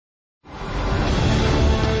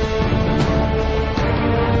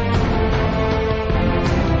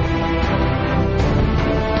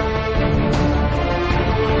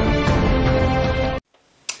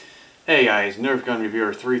Hey guys, Nerf Gun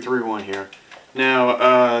Reviewer 331 here.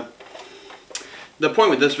 Now, the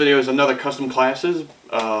point with this video is another custom classes,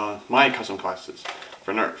 my custom classes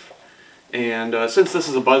for Nerf. And since this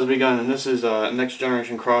is a Busby gun and this is a next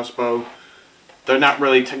generation crossbow, they're not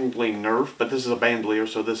really technically Nerf, but this is a bandolier,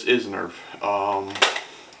 so this is Nerf.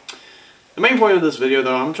 The main point of this video,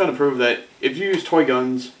 though, I'm trying to prove that if you use toy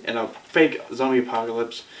guns in a fake zombie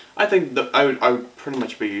apocalypse, I think that I would pretty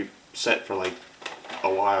much be set for like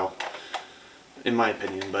a while, in my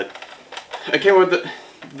opinion. But I came up with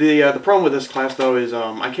the problem with this class, though, is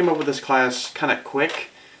I came up with this class kind of quick,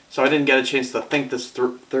 so I didn't get a chance to think this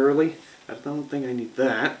thoroughly. I don't think I need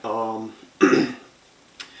that.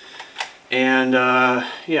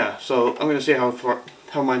 Yeah, so I'm gonna see how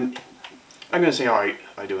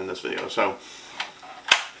I do in this video. So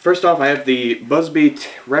first off, I have the Busby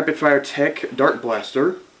Rapid Fire Tech Dart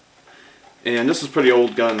Blaster, and this is a pretty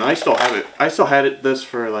old gun. I still have it. I still had this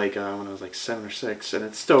for like when I was like 7 or 6, and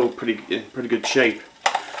it's still in pretty good shape.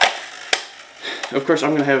 Of course,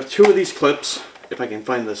 I'm gonna have 2 of these clips if I can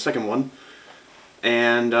find the second one,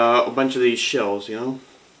 and a bunch of these shells. You know,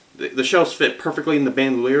 the shells fit perfectly in the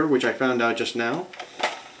bandolier, which I found out just now.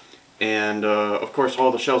 And of course,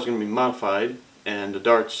 all the shells are going to be modified, and the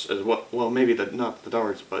darts as well. Well, maybe not the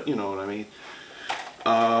darts, but you know what I mean.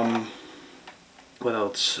 What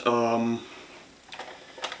else?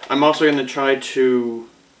 I'm also going to try to.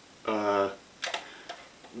 The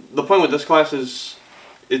point with this class is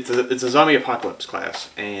it's a zombie apocalypse class,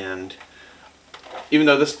 and even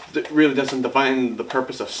though this really doesn't define the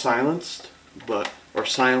purpose of silence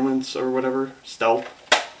or whatever, stealth.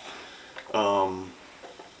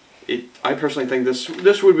 I personally think this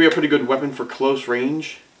would be a pretty good weapon for close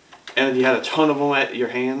range, and if you had a ton of them at your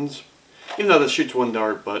hands, even though this shoots 1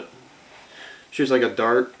 dart, but shoots like a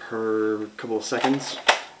dart per couple of seconds.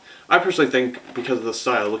 I personally think, because of the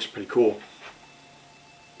style, it looks pretty cool.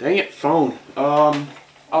 Dang it, phone. I'll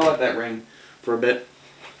let that ring for a bit.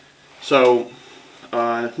 So,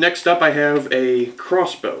 next up I have a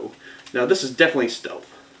crossbow. Now this is definitely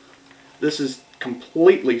stealth. This is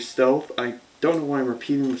completely stealth. I don't know why I'm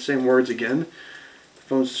repeating the same words again. The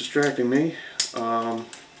phone's distracting me.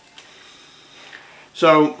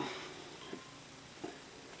 So,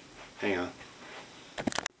 hang on.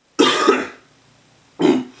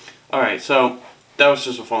 Alright, so that was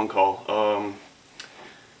just a phone call. One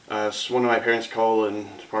of my parents called and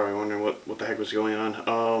probably wondering what the heck was going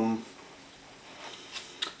on.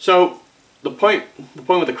 So the point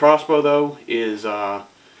with the crossbow, though, is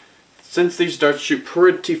since these darts shoot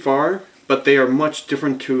pretty far, but they are much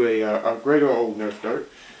different to a greater old Nerf dart.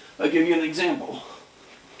 I'll give you an example.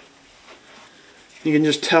 You can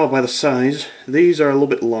just tell by the size. These are a little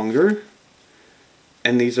bit longer,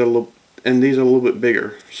 and these are a little bit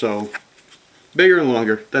bigger. So bigger and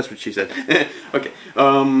longer. That's what she said. Okay.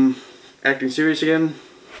 Acting serious again.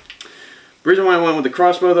 The reason why I went with the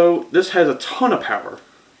crossbow, though, this has a ton of power,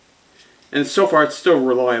 and so far it's still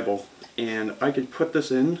reliable. And I could put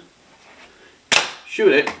this in,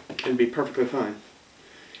 shoot it, and be perfectly fine.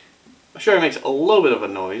 I'm sure it makes a little bit of a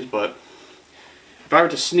noise, but if I were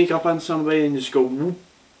to sneak up on somebody and just go whoop,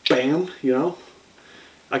 bam, you know,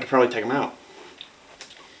 I could probably take them out.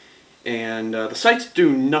 And the sights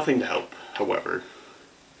do nothing to help, however.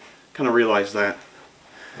 Kind of realize that.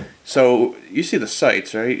 So you see the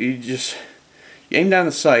sights, right? You aim down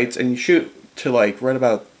the sights and you shoot to like right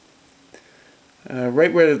about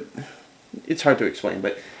right where. It's hard to explain,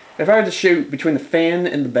 but if I were to shoot between the fan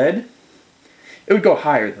and the bed, it would go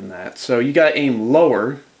higher than that. So you gotta aim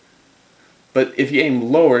lower. But if you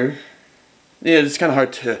aim lower, yeah, it's kind of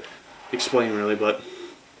hard to explain really. But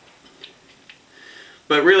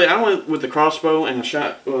really, I went with the crossbow and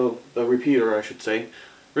the repeater, I should say.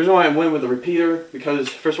 The reason why I went with the repeater, because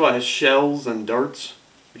first of all, it has shells and darts,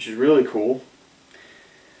 which is really cool.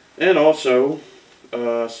 And also,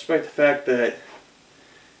 despite the fact that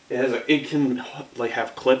it can like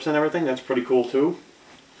have clips and everything, that's pretty cool too.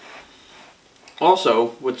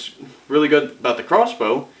 Also, what's really good about the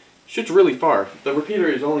crossbow, it shoots really far. The repeater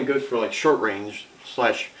is only good for like short range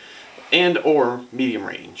or medium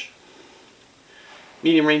range.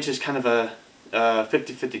 Medium range is kind of a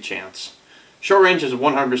 50-50 chance. Short range is a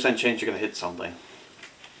 100% chance you're going to hit something.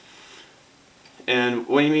 And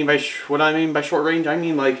what I mean by short range, I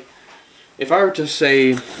mean like if I were to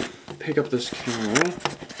say pick up this camera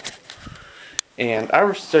and I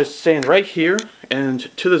were to stand right here and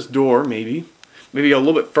to this door, maybe a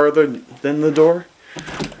little bit further than the door.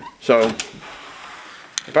 So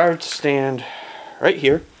if I were to stand right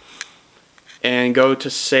here and go to,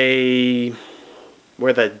 say,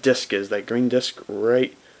 where that disc is, that green disc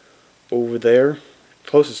right over there,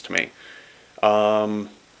 closest to me.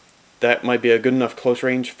 That might be a good enough close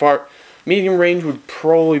range. Medium range would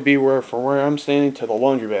probably be from where I'm standing to the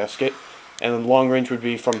laundry basket, and then long range would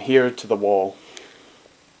be from here to the wall.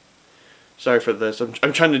 Sorry for this.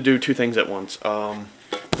 I'm trying to do two things at once.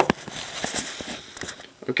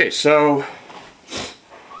 Okay, so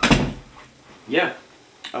yeah.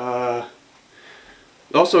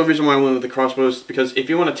 Also, the reason why I went with the crossbow is because if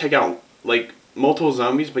you want to take out like multiple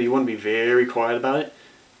zombies, but you want to be very quiet about it,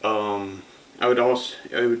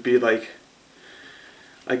 it would be like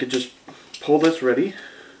I could just pull this ready.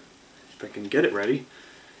 If I can get it ready,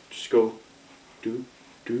 just go do,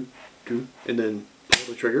 and then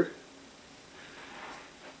pull the trigger.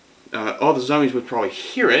 All the zombies would probably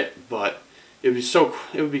hear it, but it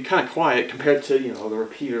would be kind of quiet compared to, you know, the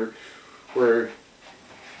repeater, where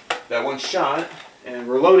that one shot and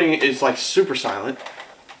reloading is like super silent,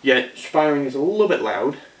 yet firing is a little bit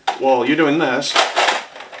loud while you're doing this.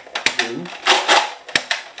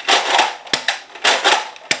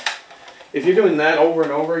 If you're doing that over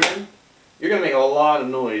and over again, you're going to make a lot of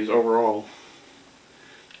noise overall.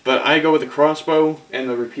 But I go with the crossbow and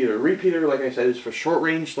the repeater. Repeater, like I said, is for short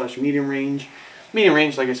range / medium range. Medium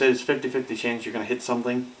range, like I said, is 50-50 chance you're going to hit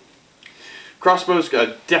something. Crossbow's got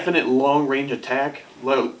a definite long range attack,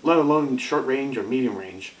 let alone short range or medium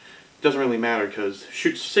range. Doesn't really matter because it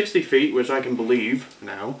shoots 60 feet, which I can believe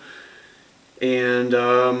now. And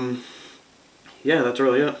yeah, that's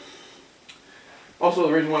really it. Also,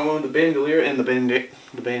 the reason why I went with the bandolier and the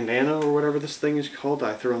bandana or whatever this thing is called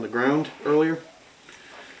that I threw on the ground earlier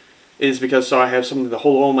is because I have something to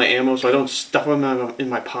hold all my ammo, so I don't stuff them in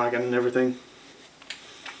my pocket and everything.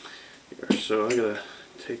 Here, so I gotta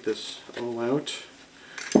take this all out.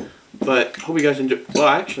 But hope you guys enjoy. Well,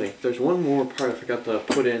 actually, there's one more part I forgot to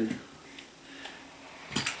put in.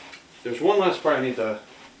 There's one last part I need to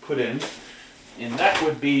put in, and that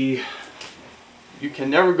would be you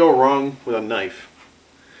can never go wrong with a knife.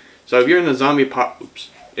 So if you're in a zombie apocalypse,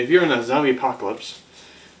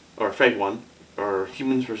 or a fake one, or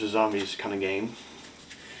humans versus zombies kind of game,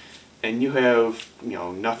 and you have, you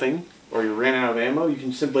know, nothing, or you ran out of ammo, you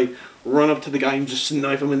can simply run up to the guy and just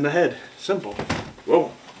knife him in the head. Simple.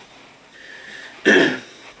 Whoa.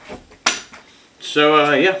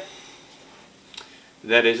 So yeah,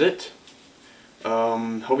 that is it.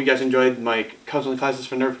 Hope you guys enjoyed my counseling classes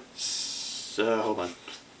for Nerf. Hold on.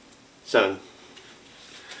 7.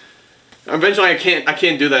 Eventually, I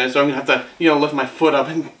can't do that, so I'm gonna have to, you know, lift my foot up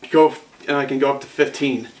and go, and I can go up to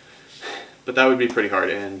 15. But that would be pretty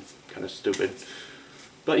hard and kind of stupid.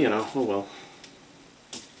 But you know, oh well.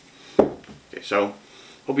 Okay, so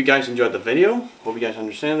hope you guys enjoyed the video. Hope you guys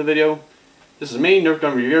understand the video. This is me, Nerf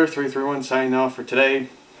Gun Reviewer 331, signing off for today.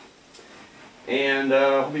 And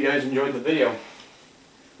hope you guys enjoyed the video.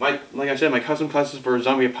 Like I said, my custom classes for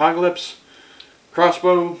Zombie Apocalypse,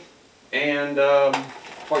 crossbow, and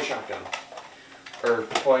toy shotgun, or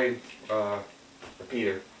toy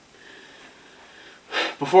repeater.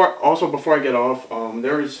 Before I get off,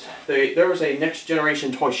 there was a next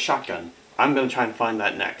generation toy shotgun. I'm gonna try and find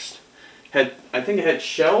that next. I think it had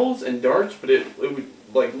shells and darts, but it would,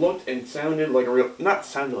 like, looked and sounded like a real, not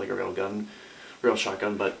sounded like a real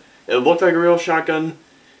shotgun, but it looked like a real shotgun.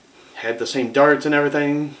 Had the same darts and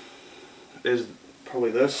everything as probably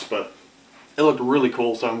this, but it looked really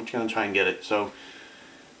cool, so I'm gonna try and get it. So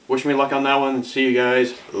wish me luck on that one, and see you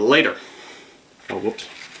guys later. Oh, whoops.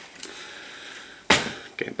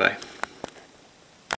 Okay, bye.